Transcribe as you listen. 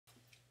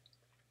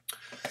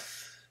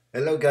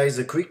Hello guys,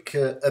 a quick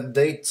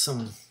update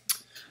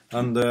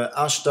on the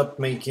Archtop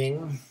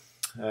making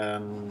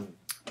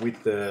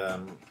with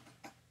the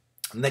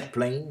neck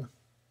plane.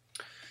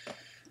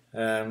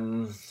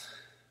 Um,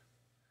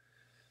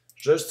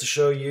 just to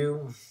show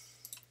you,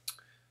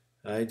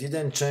 I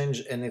didn't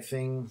change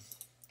anything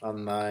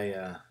on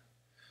my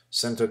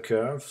center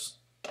curves,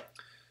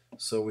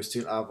 so we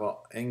still have our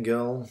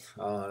angle,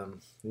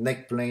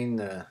 neck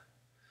plane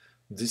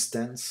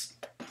distance,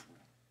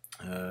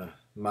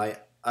 my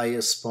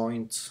highest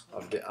point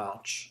of the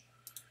arch.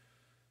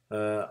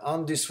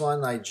 On this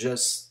one I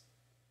just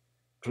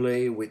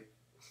play with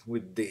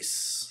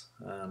this.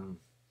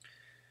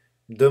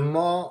 The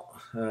more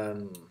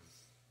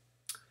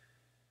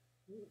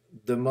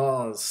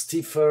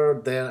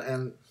stiffer there,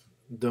 and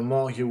the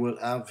more you will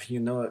have,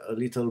 a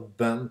little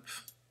bump.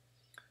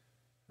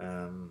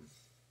 I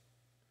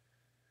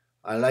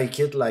like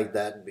it like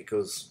that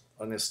because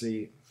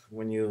honestly,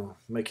 when you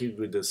make it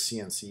with the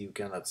CNC, you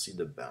cannot see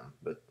the bump,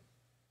 but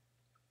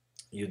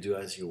you do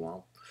as you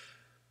want.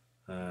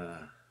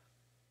 I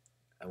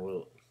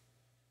will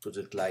put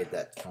it like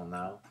that for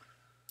now.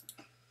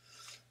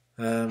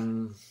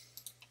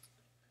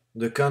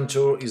 The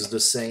contour is the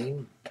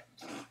same,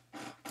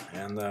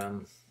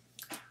 and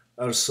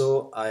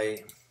also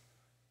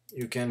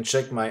you can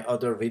check my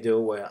other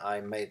video where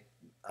I make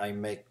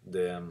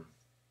the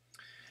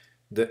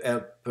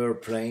helper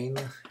plane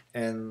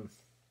and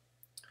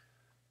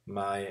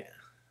my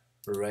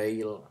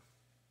rail,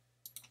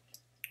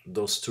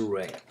 those two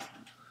rails.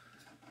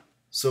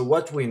 So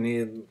what we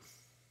need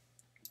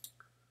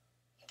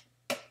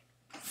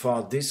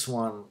for this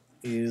one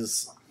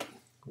is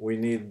we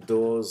need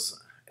those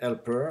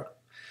helper,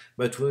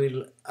 but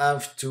we'll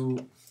have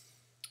to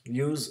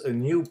use a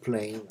new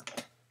plane.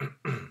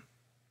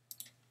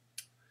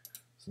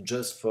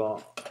 Just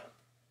for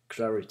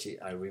clarity,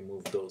 I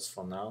remove those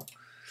for now.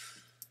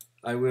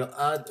 I will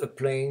add a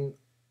plane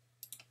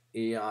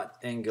here at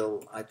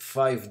angle, at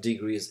 5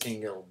 degrees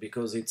angle,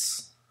 because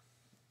it's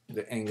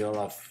the angle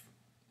of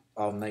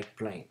our neck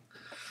plane.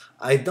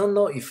 I don't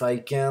know if I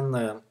can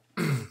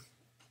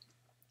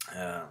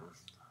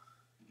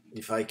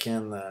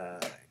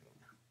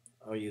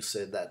how you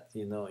say that,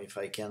 if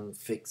I can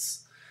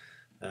fix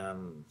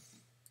the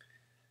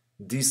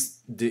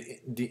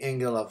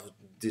angle of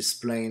this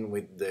plane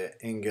with the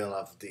angle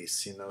of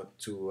this,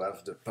 to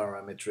have the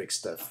parametric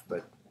stuff.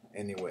 But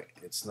anyway,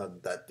 it's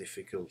not that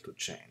difficult to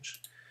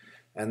change.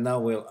 And now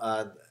we'll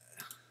add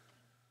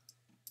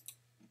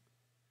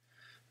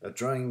a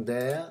drawing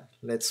there.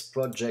 Let's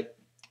project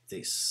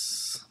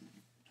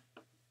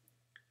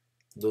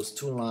those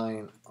two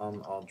lines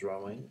on our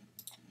drawing.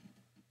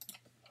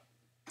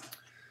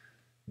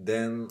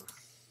 Then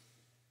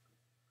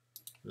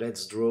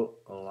let's draw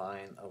a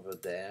line over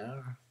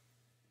there.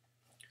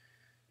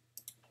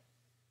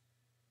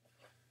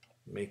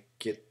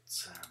 Make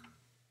it,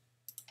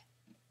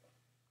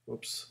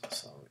 oops,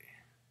 sorry.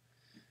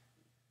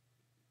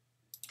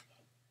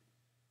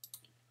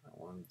 I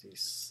want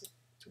this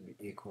to be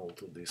equal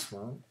to this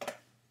one.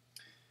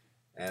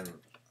 And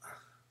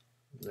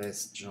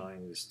let's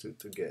join these two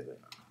together.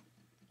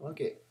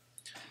 Okay.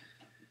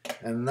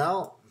 And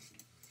now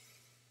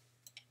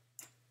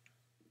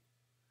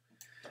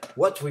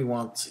what we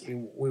want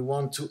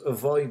to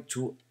avoid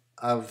to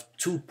have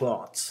two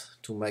parts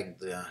to make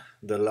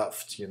the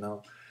loft,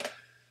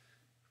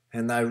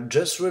 And I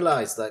just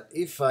realized that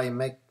if I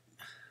make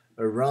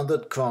a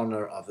rounded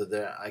corner over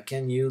there, I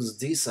can use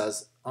this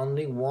as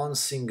only one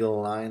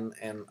single line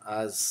and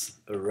as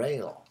a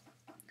rail.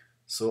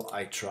 So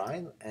I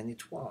tried and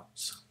it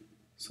works.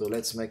 So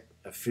let's make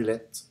a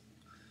fillet.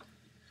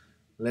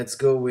 Let's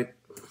go with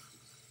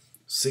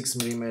 6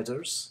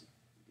 millimeters.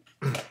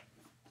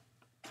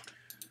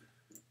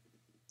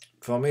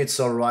 For me it's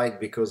alright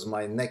because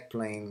my neck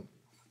plane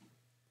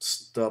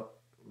stop,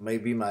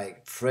 maybe my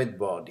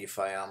fretboard, if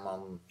I am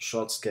on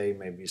short scale,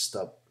 maybe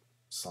stop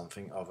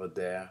something over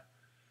there.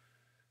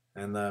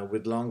 And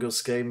with longer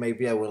scale,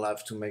 maybe I will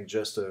have to make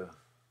just a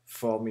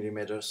 4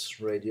 millimeters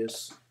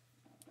radius.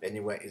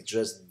 Anyway, it's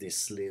just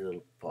this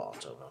little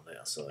part over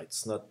there, so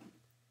it's not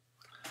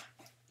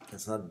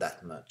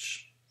that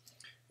much.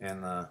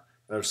 And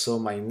also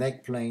my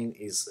neck plane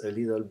is a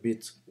little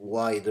bit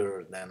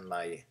wider than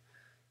my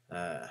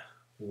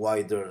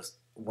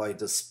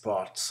widest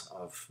part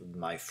of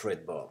my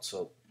fretboard,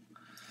 so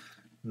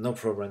no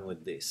problem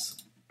with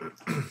this.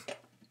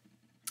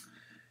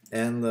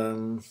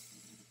 And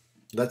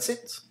that's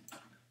it.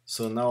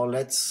 So now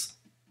let's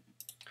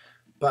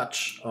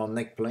patch our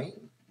neck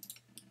plane.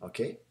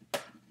 Okay,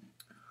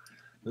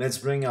 let's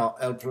bring our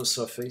helper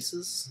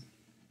surfaces,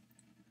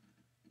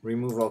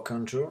 remove our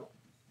contour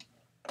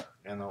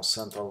and our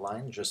center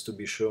line, just to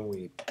be sure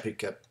we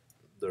pick up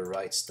the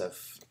right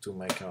stuff to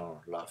make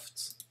our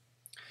loft.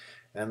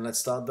 And let's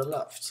start the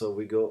loft. So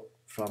we go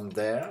from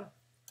there.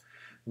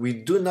 We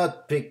do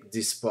not pick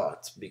this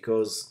part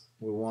because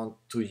we want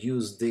to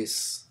use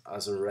this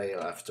as a rail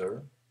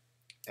after,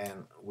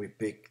 and we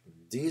pick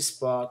this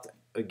part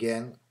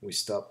again. We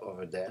stop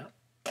over there.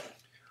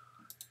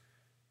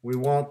 We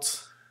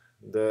want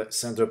the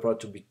center part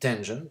to be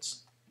tangent.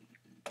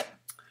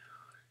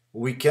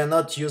 We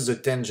cannot use the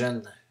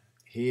tangent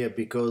here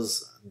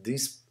because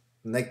this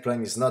neck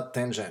plane is not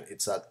tangent,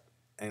 it's at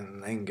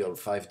an angle,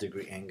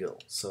 5-degree angle.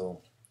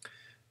 So,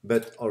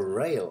 but our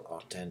rail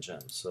are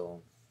tangent,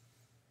 so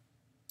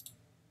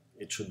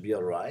it should be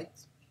alright.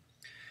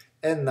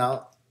 And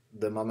now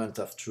the moment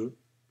of truth.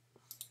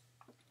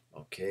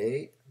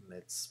 Okay,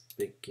 let's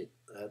pick it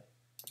up.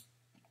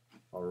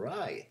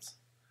 Alright.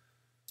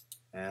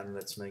 And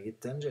let's make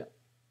it tangent.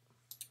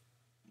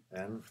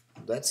 And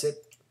that's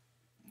it.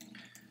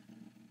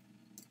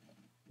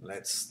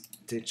 Let's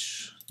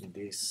stitch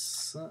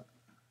these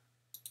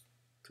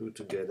two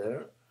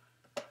together.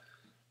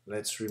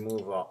 Let's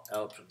remove our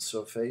help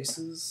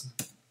surfaces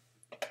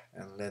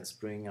and let's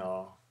bring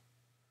our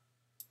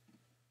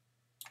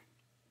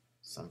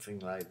something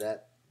like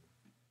that.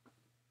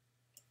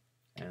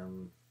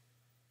 And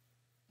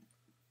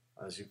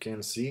as you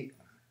can see,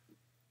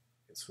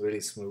 it's really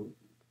smooth.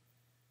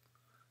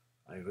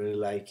 I really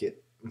like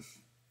it.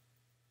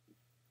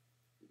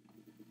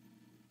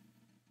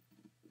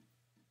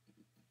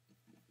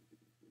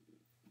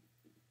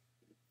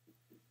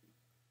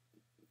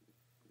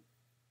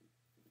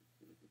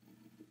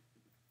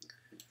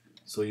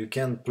 So you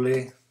can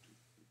play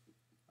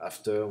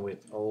after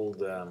with all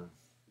the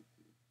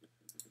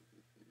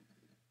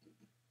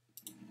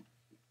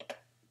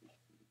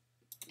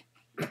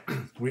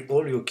with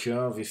all your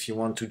curve if you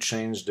want to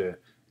change the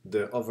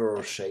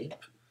overall shape,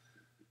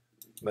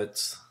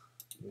 but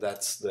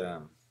that's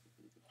the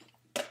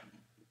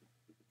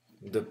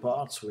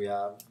parts we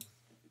have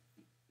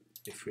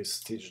if we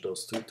stitch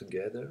those two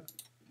together.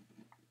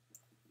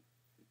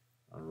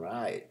 All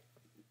right.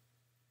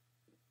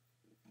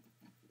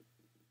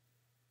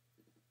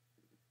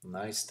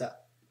 Nice stuff.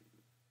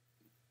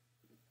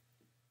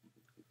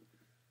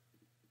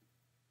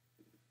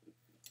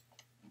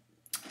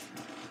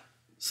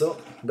 So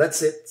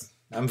that's it.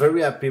 I'm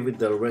very happy with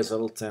the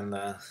result, and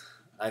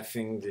I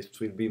think this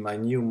will be my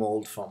new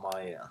mold for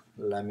my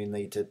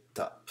laminated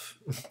top.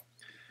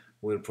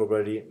 We'll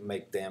probably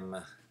make them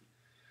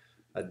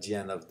at the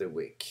end of the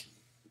week.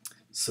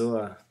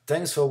 So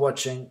thanks for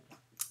watching,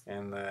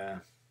 and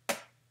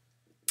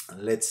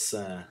let's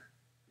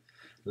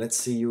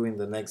see you in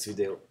the next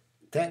video.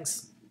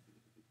 Thanks.